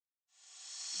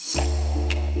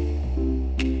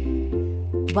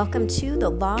Welcome to the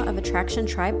Law of Attraction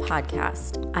Tribe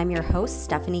podcast. I'm your host,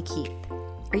 Stephanie Keith.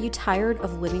 Are you tired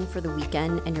of living for the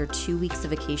weekend and your 2 weeks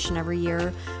of vacation every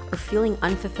year, or feeling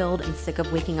unfulfilled and sick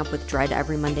of waking up with dread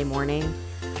every Monday morning?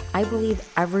 I believe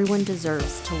everyone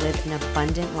deserves to live an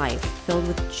abundant life filled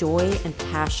with joy and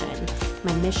passion.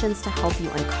 My mission is to help you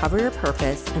uncover your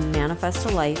purpose and manifest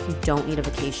a life you don't need a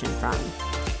vacation from.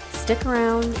 Stick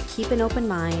around, keep an open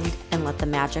mind, and let the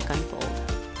magic unfold.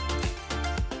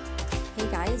 Hey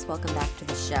guys, welcome back to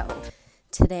the show.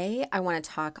 Today, I want to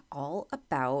talk all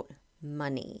about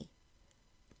money,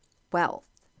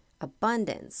 wealth,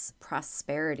 abundance,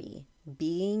 prosperity,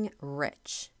 being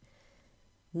rich.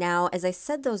 Now, as I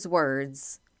said those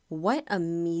words, what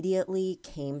immediately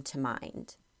came to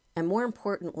mind? And more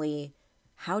importantly,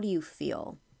 how do you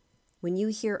feel? When you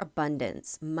hear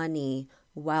abundance, money,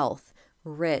 wealth,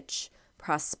 rich,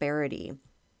 prosperity,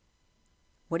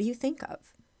 what do you think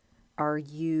of? Are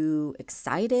you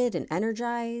excited and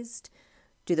energized?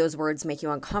 Do those words make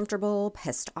you uncomfortable,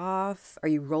 pissed off? Are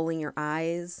you rolling your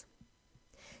eyes?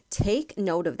 Take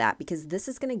note of that because this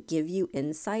is going to give you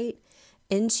insight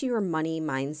into your money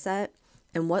mindset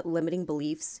and what limiting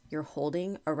beliefs you're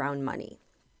holding around money.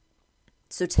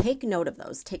 So take note of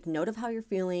those. Take note of how you're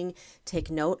feeling. Take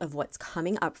note of what's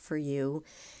coming up for you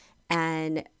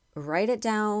and write it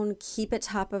down. Keep it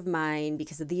top of mind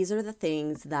because these are the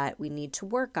things that we need to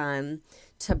work on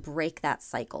to break that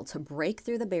cycle, to break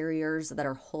through the barriers that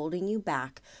are holding you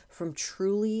back from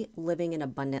truly living an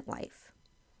abundant life.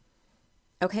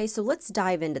 Okay, so let's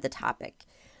dive into the topic.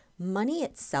 Money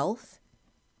itself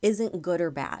isn't good or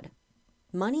bad.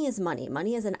 Money is money.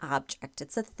 Money is an object.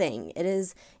 It's a thing. It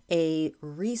is a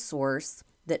resource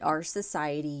that our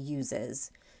society uses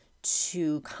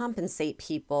to compensate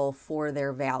people for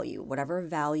their value, whatever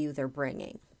value they're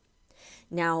bringing.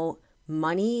 Now,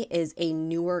 money is a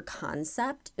newer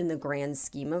concept in the grand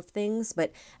scheme of things,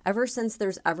 but ever since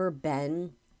there's ever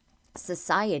been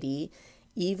society,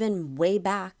 even way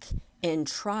back in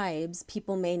tribes,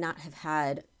 people may not have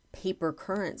had paper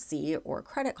currency or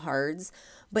credit cards,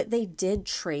 but they did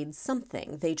trade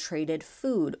something. They traded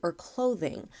food or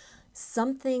clothing,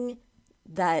 something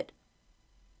that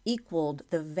equaled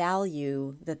the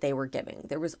value that they were giving.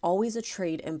 There was always a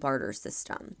trade and barter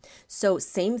system. So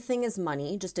same thing as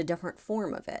money, just a different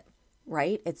form of it,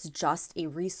 right? It's just a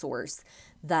resource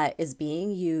that is being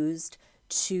used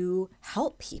to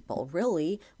help people.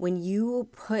 Really, when you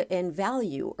put in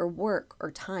value or work or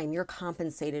time, you're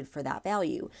compensated for that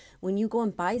value. When you go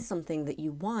and buy something that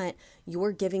you want,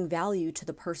 you're giving value to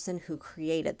the person who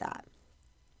created that.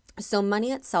 So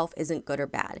money itself isn't good or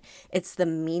bad. It's the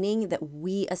meaning that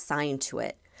we assign to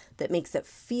it that makes it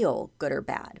feel good or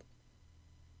bad.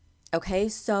 Okay,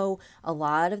 so a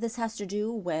lot of this has to do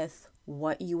with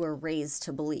what you were raised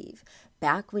to believe.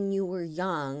 Back when you were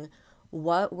young,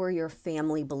 what were your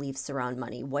family beliefs around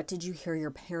money? What did you hear your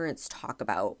parents talk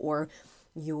about? Or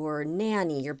your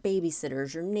nanny, your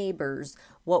babysitters, your neighbors?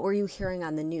 What were you hearing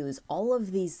on the news? All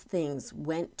of these things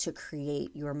went to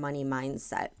create your money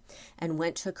mindset and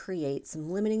went to create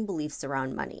some limiting beliefs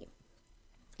around money.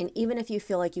 And even if you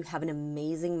feel like you have an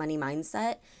amazing money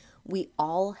mindset, we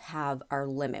all have our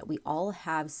limit. We all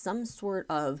have some sort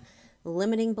of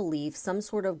limiting belief, some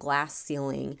sort of glass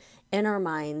ceiling in our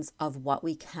minds of what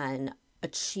we can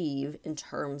achieve in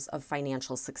terms of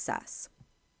financial success.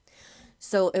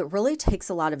 So it really takes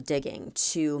a lot of digging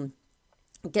to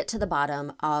get to the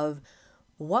bottom of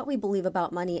what we believe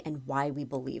about money and why we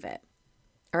believe it.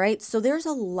 All right, so there's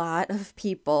a lot of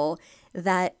people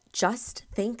that just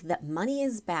think that money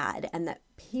is bad and that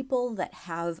people that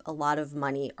have a lot of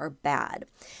money are bad.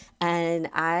 And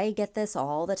I get this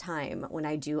all the time when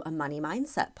I do a money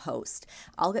mindset post.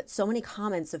 I'll get so many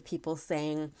comments of people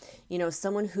saying,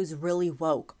 someone who's really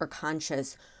woke or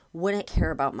conscious wouldn't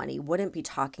care about money, wouldn't be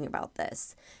talking about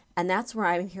this. And that's where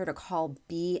I'm here to call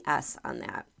BS on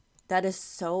that. That is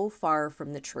so far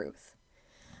from the truth.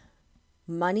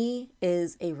 Money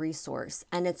is a resource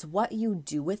and it's what you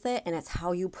do with it and it's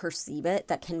how you perceive it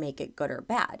that can make it good or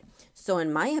bad. So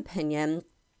in my opinion,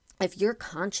 if you're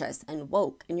conscious and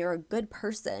woke and you're a good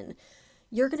person,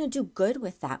 you're going to do good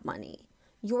with that money.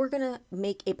 You're going to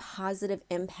make a positive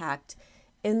impact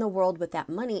in the world with that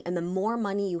money. And the more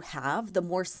money you have, the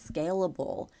more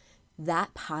scalable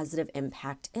that positive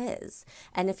impact is.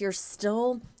 And if you're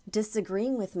still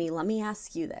disagreeing with me, let me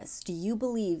ask you this. Do you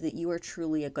believe that you are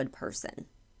truly a good person?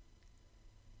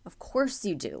 Of course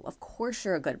you do. Of course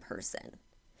you're a good person.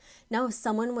 Now, if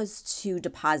someone was to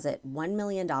deposit $1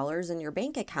 million in your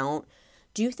bank account,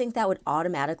 do you think that would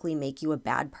automatically make you a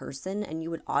bad person and you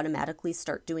would automatically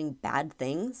start doing bad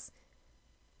things?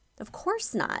 Of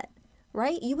course not.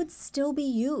 right? You would still be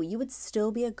you. You would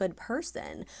still be a good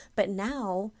person. But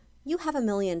now you have $1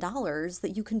 million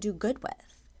that you can do good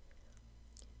with.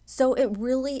 So it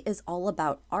really is all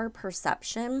about our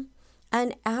perception.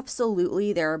 And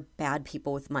absolutely, there are bad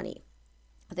people with money.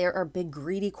 There are big,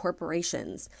 greedy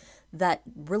corporations that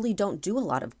really don't do a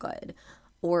lot of good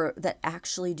or that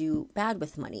actually do bad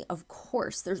with money. Of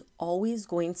course, there's always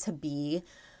going to be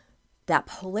that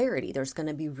polarity. There's going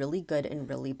to be really good and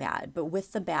really bad. But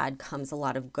with the bad comes a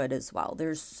lot of good as well.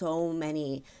 There's so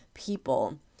many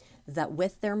people that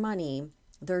with their money,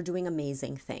 they're doing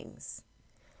amazing things.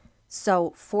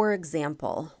 So, for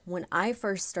example, when I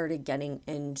first started getting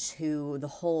into the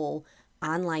whole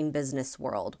online business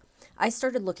world, I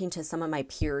started looking to some of my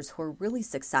peers who are really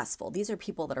successful. These are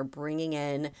people that are bringing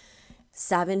in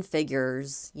 7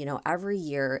 figures, every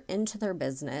year into their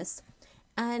business.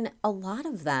 And a lot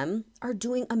of them are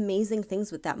doing amazing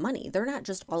things with that money. They're not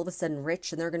just all of a sudden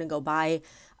rich and they're going to go buy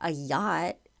a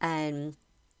yacht and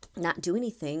not do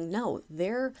anything. No,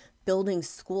 they're building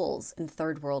schools in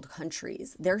third world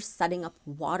countries. They're setting up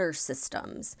water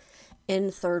systems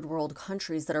in third world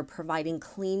countries that are providing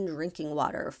clean drinking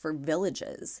water for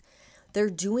villages. They're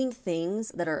doing things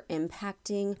that are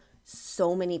impacting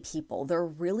so many people. They're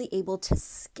really able to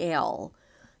scale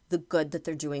the good that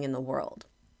they're doing in the world.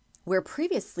 Where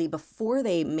previously, before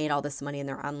they made all this money in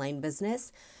their online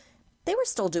business, they were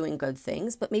still doing good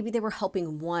things, but maybe they were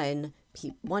helping one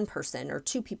person or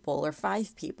 2 people or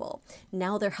 5 people.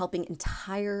 Now they're helping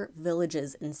entire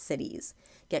villages and cities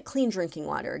get clean drinking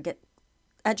water, get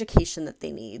education that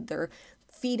they need. They're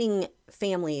feeding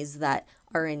families that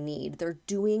are in need. They're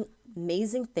doing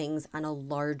amazing things on a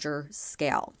larger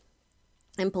scale.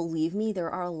 And believe me, there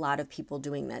are a lot of people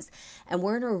doing this. And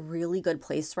we're in a really good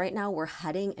place right now. We're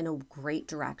heading in a great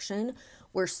direction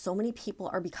where so many people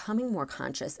are becoming more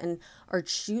conscious and are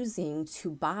choosing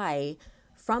to buy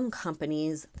from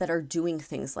companies that are doing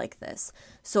things like this.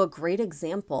 So a great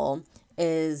example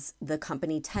is the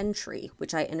company 10 Tree,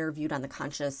 which I interviewed on the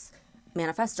Conscious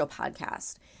Manifesto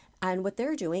podcast. And what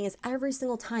they're doing is every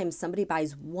single time somebody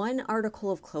buys one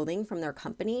article of clothing from their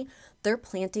company, they're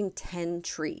planting 10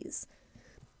 trees.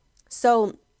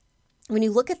 So when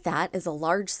you look at that as a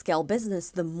large scale business,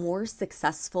 the more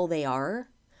successful they are,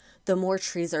 the more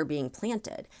trees are being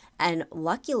planted. And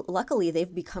luckily,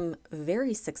 they've become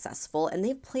very successful and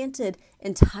they've planted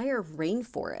entire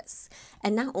rainforests.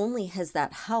 And not only has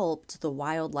that helped the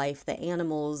wildlife, the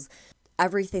animals,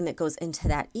 everything that goes into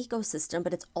that ecosystem,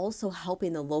 but it's also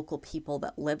helping the local people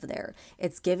that live there.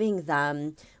 It's giving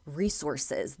them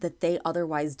resources that they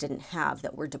otherwise didn't have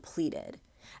that were depleted.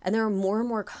 And there are more and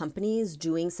more companies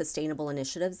doing sustainable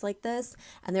initiatives like this.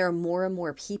 And there are more and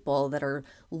more people that are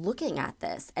looking at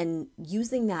this and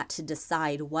using that to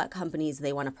decide what companies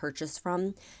they want to purchase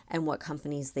from and what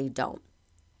companies they don't.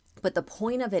 But the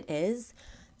point of it is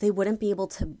they wouldn't be able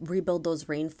to rebuild those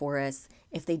rainforests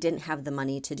if they didn't have the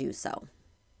money to do so.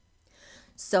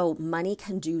 So money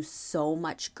can do so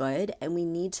much good, and we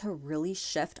need to really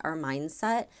shift our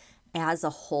mindset as a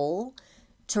whole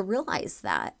to realize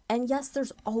that. And yes,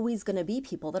 there's always going to be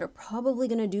people that are probably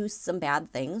going to do some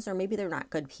bad things, or maybe they're not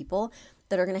good people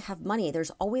that are going to have money.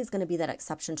 There's always going to be that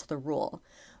exception to the rule.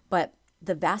 But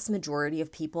the vast majority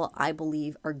of people, I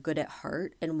believe, are good at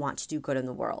heart and want to do good in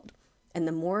the world. And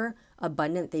the more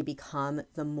abundant they become,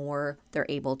 the more they're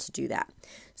able to do that.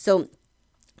 So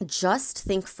just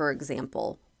think, for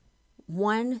example,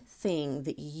 one thing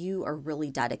that you are really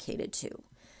dedicated to.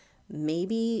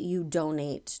 Maybe you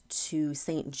donate to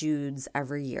St. Jude's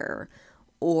every year,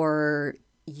 or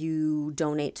you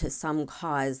donate to some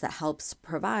cause that helps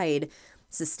provide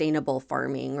sustainable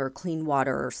farming or clean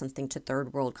water or something to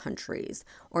third world countries.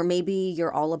 Or maybe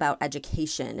you're all about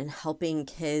education and helping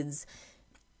kids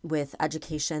with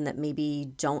education that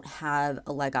maybe don't have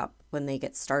a leg up when they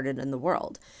get started in the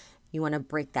world. You want to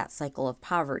break that cycle of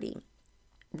poverty.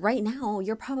 Right now,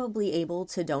 you're probably able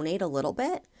to donate a little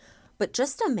bit, but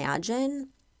just imagine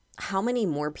how many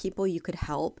more people you could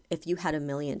help if you had $1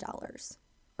 million.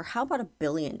 Or how about $1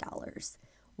 billion?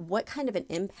 What kind of an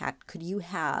impact could you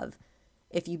have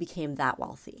if you became that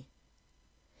wealthy?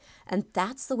 And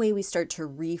that's the way we start to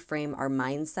reframe our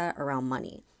mindset around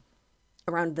money,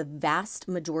 around the vast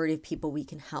majority of people we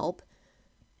can help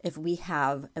if we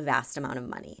have a vast amount of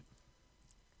money.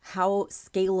 How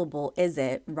scalable is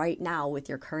it right now with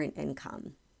your current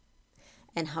income?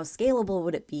 And how scalable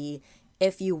would it be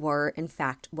if you were, in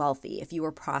fact, wealthy, if you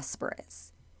were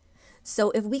prosperous?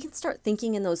 So if we can start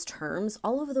thinking in those terms,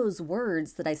 all of those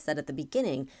words that I said at the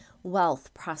beginning,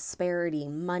 wealth, prosperity,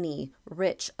 money,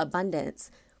 rich,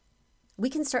 abundance, we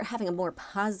can start having a more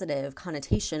positive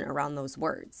connotation around those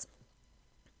words.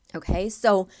 Okay,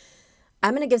 so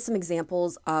I'm going to give some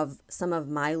examples of some of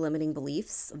my limiting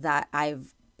beliefs that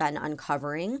I've been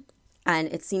uncovering. And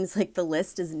it seems like the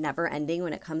list is never ending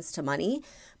when it comes to money,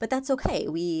 but that's okay.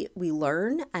 We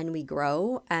learn and we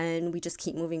grow and we just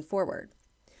keep moving forward.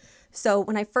 So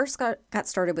when I first got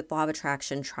started with Law of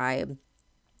Attraction Tribe,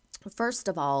 first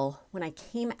of all, when I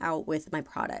came out with my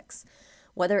products,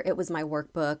 whether it was my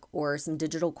workbook or some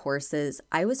digital courses,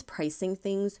 I was pricing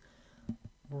things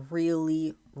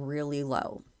really, really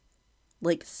low,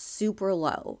 like super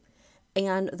low.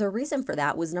 And the reason for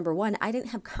that was number one, I didn't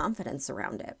have confidence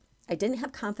around it. I didn't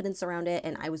have confidence around it.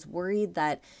 And I was worried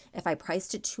that if I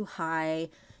priced it too high,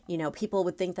 people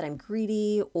would think that I'm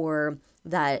greedy or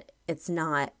that it's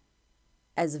not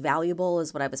as valuable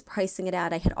as what I was pricing it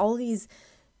at. I had all these,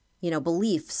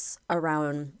 beliefs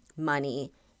around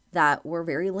money that were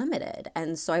very limited.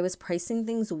 And so I was pricing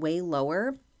things way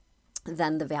lower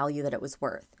than the value that it was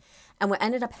worth. And what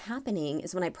ended up happening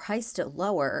is when I priced it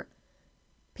lower,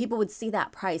 people would see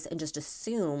that price and just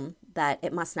assume that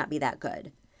it must not be that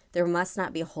good. There must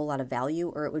not be a whole lot of value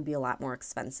or it would be a lot more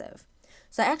expensive.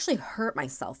 So I actually hurt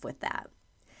myself with that.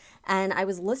 And I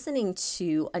was listening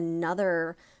to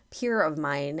another peer of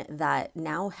mine that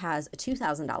now has a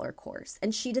 $2,000 course.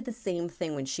 And she did the same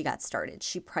thing when she got started.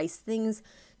 She priced things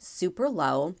super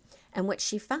low. And what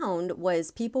she found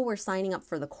was people were signing up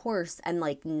for the course and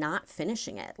not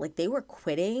finishing it. Like they were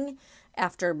quitting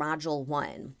after module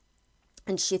 1.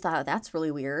 And she thought, that's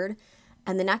really weird.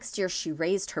 And the next year she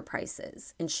raised her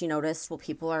prices and she noticed, well,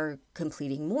 people are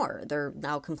completing more. They're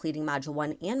now completing module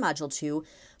 1 and module 2,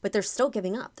 but they're still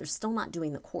giving up. They're still not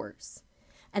doing the course.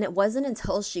 And it wasn't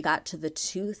until she got to the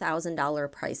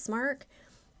 $2,000 price mark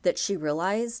that she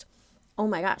realized, oh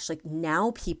my gosh,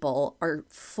 now people are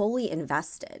fully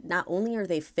invested. Not only are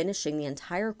they finishing the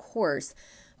entire course,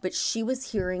 but she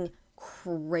was hearing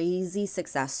crazy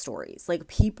success stories.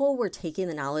 People were taking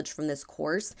the knowledge from this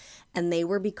course and they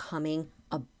were becoming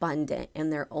abundant in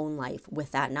their own life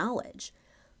with that knowledge.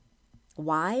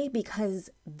 Why? Because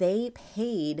they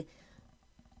paid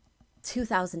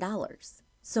 $2,000.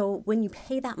 So when you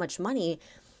pay that much money,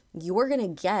 you're going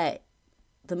to get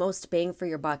the most bang for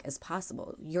your buck as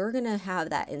possible. You're going to have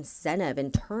that incentive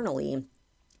internally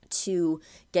to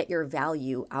get your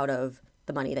value out of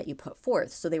the money that you put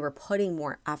forth. So they were putting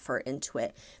more effort into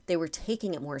it. They were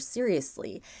taking it more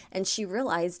seriously. And she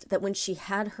realized that when she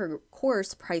had her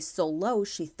course priced so low,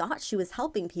 she thought she was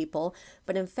helping people,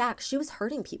 but in fact, she was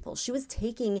hurting people. She was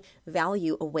taking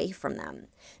value away from them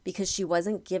because she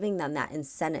wasn't giving them that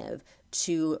incentive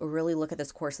to really look at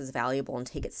this course as valuable and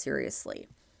take it seriously.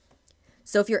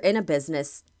 So if you're in a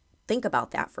business, think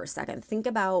about that for a second. Think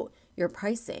about your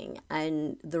pricing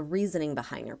and the reasoning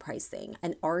behind your pricing.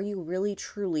 And are you really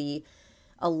truly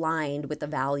aligned with the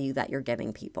value that you're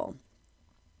giving people?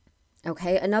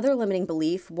 Okay, another limiting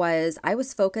belief was I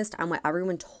was focused on what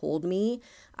everyone told me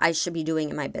I should be doing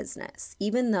in my business,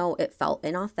 even though it felt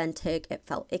inauthentic, it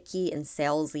felt icky and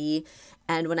salesy.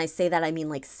 And when I say that, I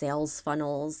mean sales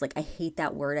funnels. I hate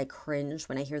that word. I cringe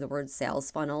when I hear the word sales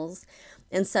funnels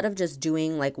instead of just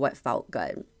doing what felt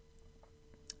good.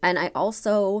 And I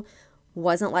also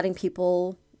wasn't letting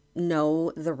people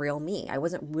know the real me. I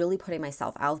wasn't really putting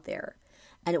myself out there.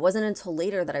 And it wasn't until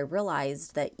later that I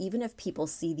realized that even if people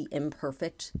see the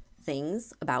imperfect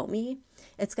things about me,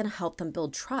 it's going to help them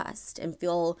build trust and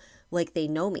feel like they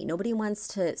know me. Nobody wants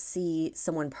to see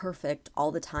someone perfect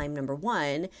all the time, number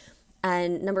one.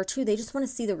 And number two, they just want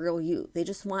to see the real you. They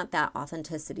just want that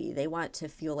authenticity. They want to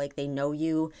feel like they know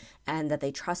you and that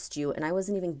they trust you. And I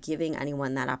wasn't even giving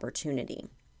anyone that opportunity.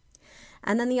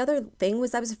 And then the other thing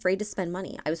was I was afraid to spend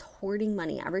money. I was hoarding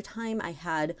money. Every time I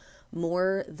had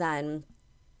more than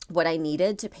what I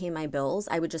needed to pay my bills,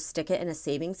 I would just stick it in a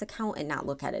savings account and not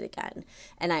look at it again.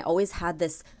 And I always had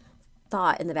this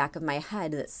thought in the back of my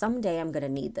head that someday I'm going to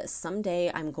need this.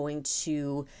 Someday I'm going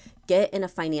to get in a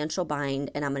financial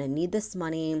bind and I'm going to need this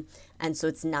money. And so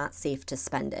it's not safe to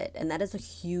spend it. And that is a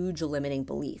huge limiting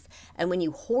belief. And when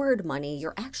you hoard money,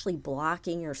 you're actually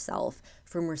blocking yourself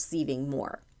from receiving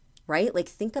more, right?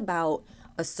 Think about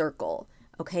a circle.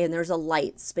 Okay, and there's a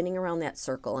light spinning around that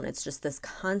circle and it's just this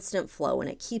constant flow and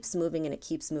it keeps moving and it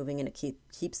keeps moving and it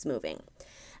keeps moving.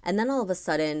 And then all of a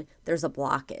sudden there's a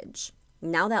blockage.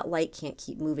 Now that light can't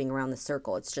keep moving around the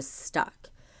circle. It's just stuck.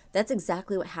 That's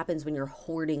exactly what happens when you're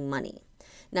hoarding money.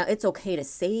 Now it's okay to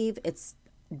save. It's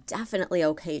definitely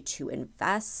okay to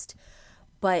invest,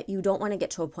 but you don't want to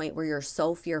get to a point where you're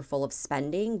so fearful of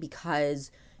spending because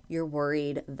you're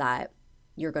worried that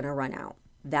you're going to run out.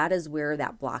 That is where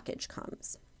that blockage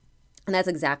comes. And that's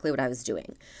exactly what I was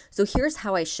doing. So here's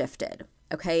how I shifted.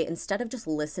 Okay, instead of just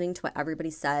listening to what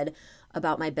everybody said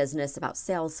about my business, about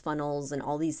sales funnels, and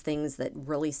all these things that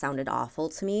really sounded awful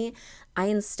to me, I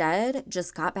instead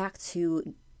just got back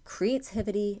to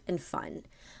creativity and fun.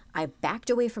 I backed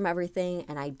away from everything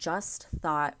and I just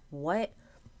thought, what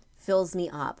fills me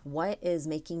up? What is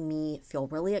making me feel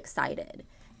really excited?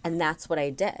 And that's what I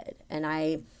did. And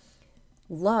I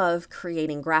love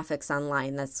creating graphics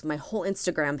online. That's my whole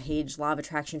Instagram page. Law of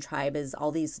Attraction Tribe is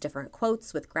all these different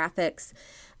quotes with graphics.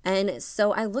 And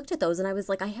so I looked at those and I was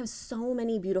like, I have so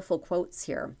many beautiful quotes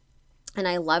here. And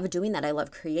I love doing that. I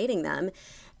love creating them.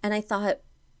 And I thought,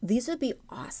 these would be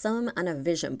awesome on a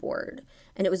vision board.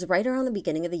 And it was right around the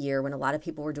beginning of the year when a lot of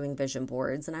people were doing vision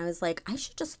boards. And I was like, I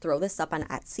should just throw this up on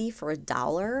Etsy for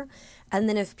 $1. And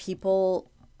then if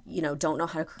people, don't know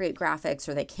how to create graphics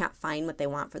or they can't find what they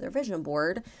want for their vision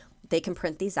board, they can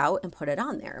print these out and put it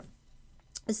on there.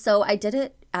 So I did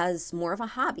it as more of a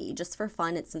hobby, just for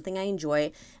fun. It's something I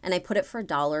enjoy. And I put it for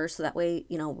 $1 so that way,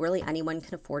 really anyone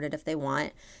can afford it if they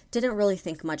want. Didn't really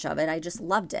think much of it. I just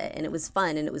loved it and it was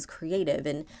fun and it was creative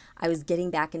and I was getting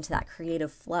back into that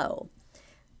creative flow.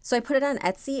 So I put it on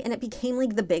Etsy and it became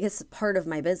like the biggest part of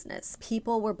my business.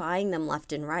 People were buying them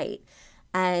left and right.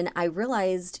 And I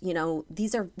realized,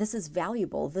 this is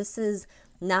valuable. This is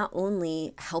not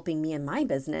only helping me in my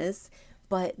business,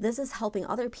 but this is helping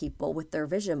other people with their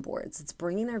vision boards. It's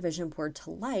bringing their vision board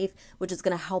to life, which is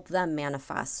going to help them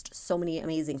manifest so many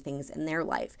amazing things in their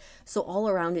life. So all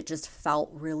around, it just felt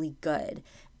really good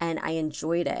and I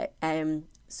enjoyed it. And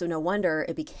so no wonder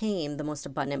it became the most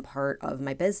abundant part of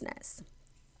my business.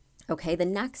 Okay, the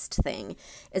next thing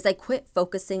is I quit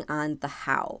focusing on the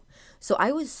how. So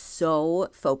I was so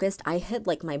focused, I had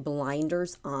like my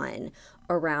blinders on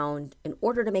around, in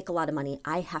order to make a lot of money,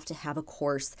 I have to have a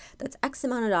course that's X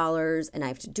amount of dollars and I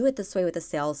have to do it this way with a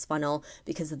sales funnel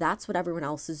because that's what everyone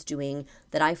else is doing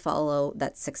that I follow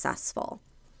that's successful.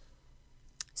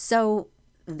 So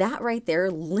that right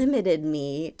there limited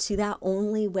me to that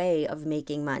only way of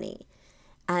making money.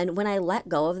 And when I let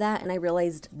go of that and I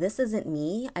realized this isn't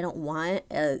me, I don't want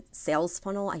a sales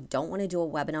funnel. I don't want to do a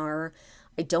webinar.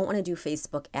 I don't want to do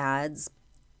Facebook ads.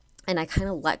 And I kind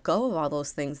of let go of all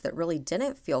those things that really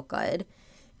didn't feel good.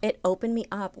 It opened me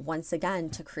up once again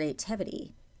to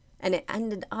creativity. And it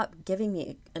ended up giving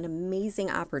me an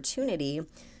amazing opportunity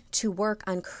to work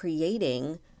on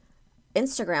creating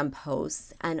Instagram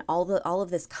posts and all of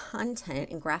this content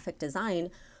and graphic design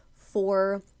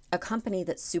for a company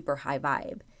that's super high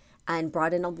vibe and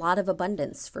brought in a lot of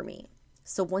abundance for me.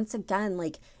 So once again,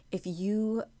 like if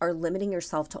you are limiting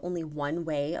yourself to only one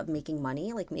way of making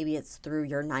money, like maybe it's through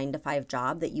your 9-to-5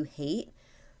 job that you hate,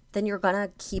 then you're gonna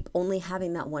keep only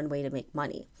having that one way to make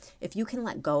money. If you can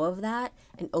let go of that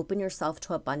and open yourself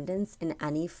to abundance in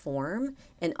any form,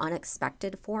 in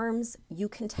unexpected forms, you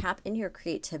can tap into your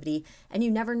creativity and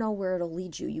you never know where it'll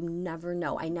lead you. You never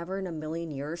know. I never in a million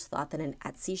years thought that an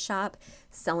Etsy shop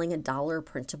selling $1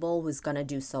 printable was gonna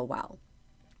do so well.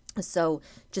 So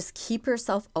just keep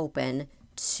yourself open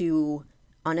to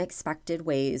unexpected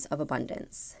ways of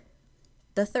abundance.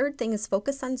 The third thing is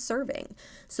focus on serving.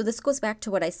 So this goes back to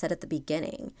what I said at the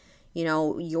beginning.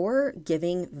 You're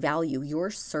giving value,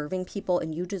 you're serving people,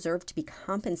 and you deserve to be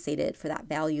compensated for that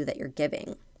value that you're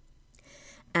giving.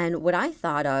 And what I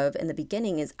thought of in the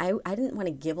beginning is I didn't want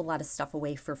to give a lot of stuff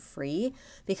away for free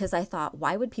because I thought,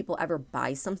 why would people ever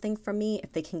buy something from me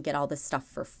if they can get all this stuff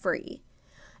for free?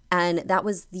 And that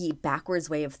was the backwards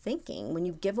way of thinking. When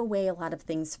you give away a lot of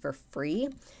things for free,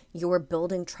 you're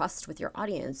building trust with your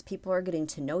audience. People are getting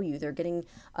to know you. They're getting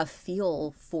a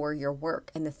feel for your work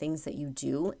and the things that you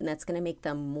do. And that's going to make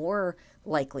them more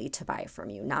likely to buy from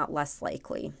you, not less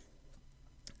likely.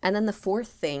 And then the fourth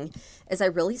thing is I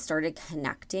really started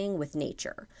connecting with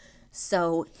nature.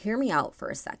 So hear me out for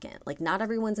a second. Like, not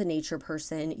everyone's a nature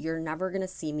person. You're never going to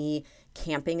see me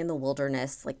camping in the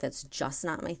wilderness. Like, that's just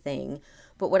not my thing.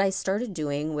 But what I started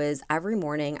doing was every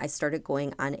morning I started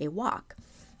going on a walk.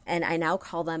 And I now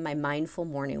call them my mindful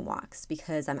morning walks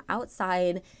because I'm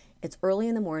outside. It's early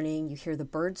in the morning. You hear the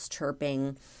birds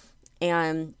chirping.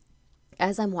 And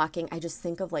as I'm walking, I just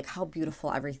think of like how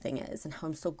beautiful everything is and how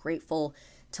I'm so grateful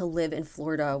to live in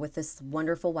Florida with this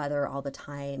wonderful weather all the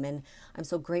time. And I'm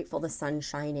so grateful the sun's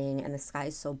shining and the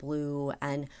sky's so blue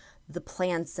and the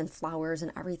plants and flowers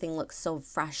and everything looks so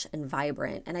fresh and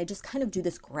vibrant. And I just kind of do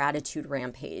this gratitude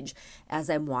rampage as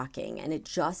I'm walking and it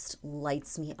just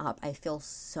lights me up. I feel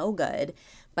so good.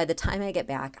 By the time I get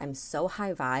back, I'm so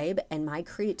high vibe and my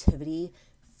creativity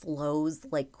flows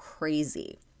like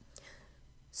crazy.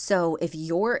 So if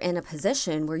you're in a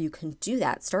position where you can do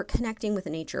that, start connecting with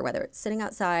nature, whether it's sitting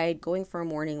outside, going for a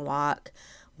morning walk,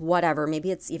 whatever.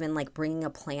 Maybe it's even like bringing a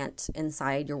plant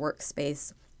inside your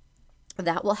workspace.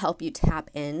 That will help you tap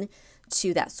in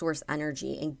to that source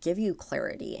energy and give you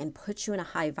clarity and put you in a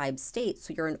high vibe state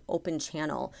so you're an open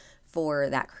channel for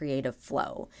that creative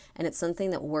flow. And it's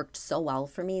something that worked so well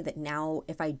for me that now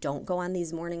if I don't go on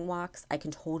these morning walks, I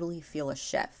can totally feel a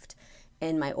shift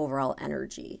in my overall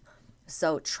energy.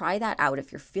 So try that out.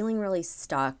 If you're feeling really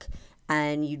stuck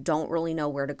and you don't really know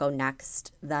where to go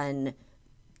next, then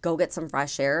go get some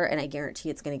fresh air, and I guarantee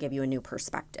it's going to give you a new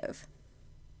perspective.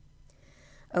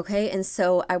 Okay, and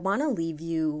so I want to leave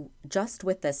you just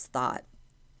with this thought.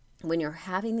 When you're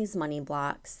having these money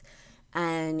blocks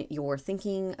and you're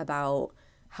thinking about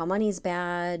how money's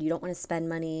bad, you don't want to spend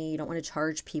money, you don't want to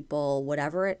charge people,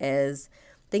 whatever it is,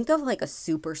 think of like a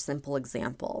super simple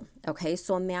example. Okay,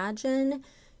 so imagine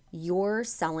you're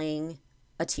selling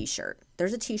a t-shirt.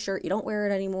 There's a t-shirt, you don't wear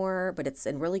it anymore, but it's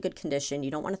in really good condition.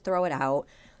 You don't want to throw it out.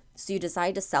 So you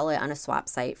decide to sell it on a swap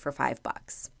site for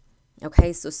 $5.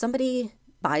 Okay, so somebody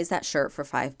buys that shirt for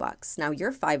 $5. Now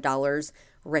you're $5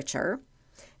 richer,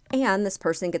 and this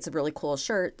person gets a really cool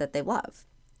shirt that they love.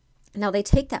 Now they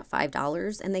take that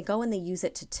 $5 and they go and they use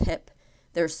it to tip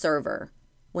their server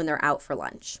when they're out for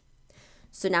lunch.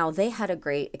 So now they had a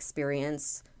great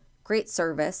experience, great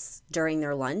service during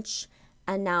their lunch,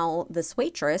 and now this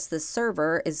waitress, this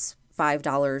server, is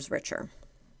 $5 richer.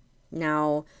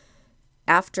 Now,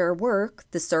 after work,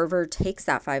 the server takes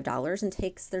that $5 and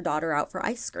takes their daughter out for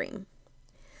ice cream.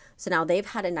 So now they've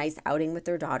had a nice outing with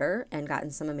their daughter and gotten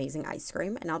some amazing ice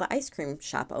cream. And now the ice cream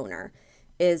shop owner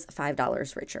is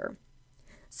 $5 richer.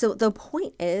 So the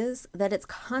point is that it's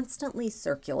constantly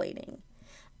circulating.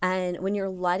 And when you're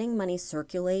letting money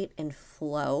circulate and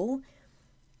flow,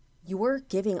 you're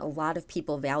giving a lot of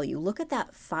people value. Look at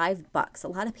that $5. A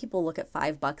lot of people look at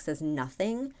 $5 as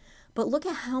nothing, but look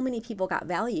at how many people got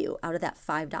value out of that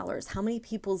 $5. How many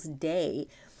people's day,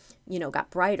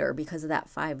 got brighter because of that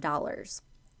 $5.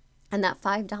 And that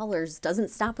 $5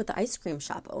 doesn't stop with the ice cream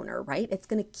shop owner, right? It's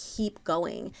going to keep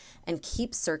going and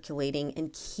keep circulating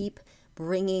and keep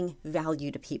bringing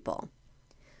value to people.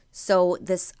 So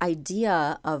this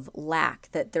idea of lack,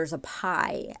 that there's a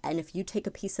pie, and if you take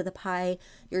a piece of the pie,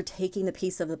 you're taking the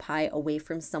piece of the pie away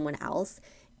from someone else,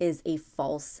 is a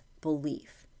false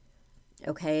belief.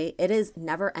 Okay? It is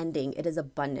never ending. It is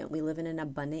abundant. We live in an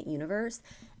abundant universe.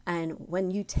 And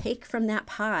when you take from that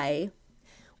pie,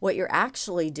 what you're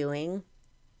actually doing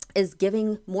is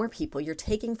giving more people. You're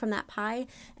taking from that pie,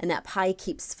 and that pie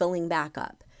keeps filling back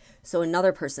up. So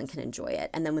another person can enjoy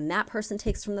it. And then when that person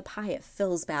takes from the pie, it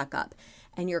fills back up.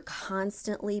 And you're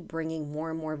constantly bringing more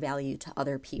and more value to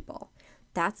other people.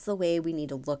 That's the way we need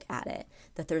to look at it,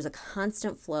 that there's a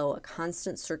constant flow, a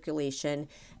constant circulation.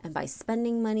 And by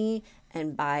spending money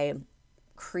and by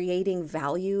creating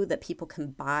value that people can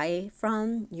buy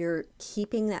from, you're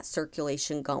keeping that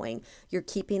circulation going. You're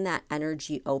keeping that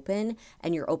energy open,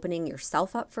 and you're opening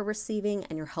yourself up for receiving,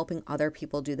 and you're helping other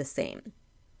people do the same.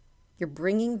 You're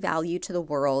bringing value to the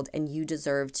world, and you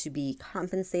deserve to be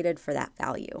compensated for that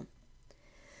value.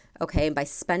 Okay, by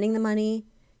spending the money,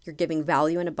 you're giving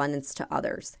value and abundance to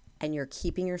others, and you're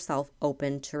keeping yourself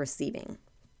open to receiving.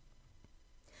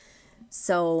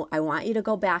 So I want you to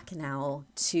go back now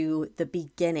to the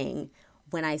beginning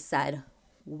when I said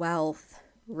wealth,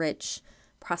 rich,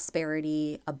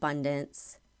 prosperity,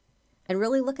 abundance, and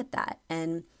really look at that.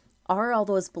 And are all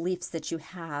those beliefs that you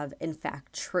have, in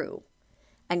fact, true?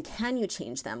 And can you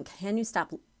change them? Can you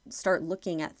start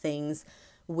looking at things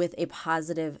with a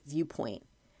positive viewpoint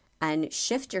and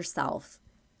shift yourself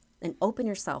and open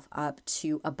yourself up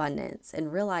to abundance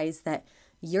and realize that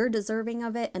you're deserving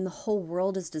of it and the whole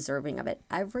world is deserving of it.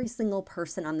 Every single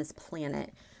person on this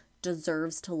planet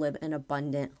deserves to live an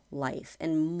abundant life,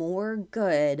 and more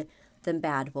good than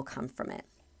bad will come from it.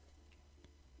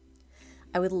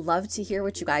 I would love to hear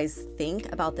what you guys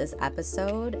think about this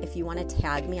episode. If you want to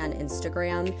tag me on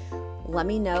Instagram, let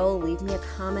me know, leave me a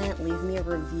comment, leave me a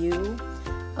review.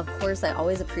 Of course, I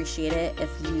always appreciate it if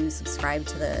you subscribe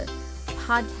to the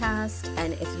podcast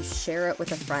and if you share it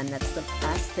with a friend. That's the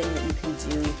best thing that you can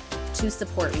do to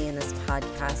support me in this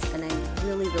podcast, and I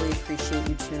really, really appreciate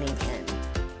you tuning in.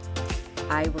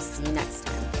 I will see you next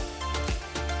time.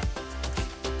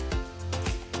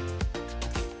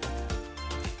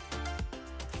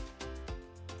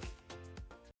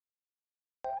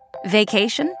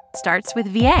 Vacation starts with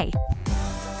VA.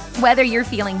 Whether you're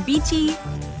feeling beachy,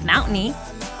 mountainy,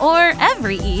 or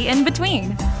every E in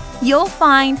between, you'll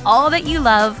find all that you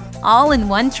love all in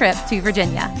one trip to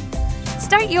Virginia.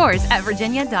 Start yours at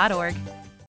virginia.org.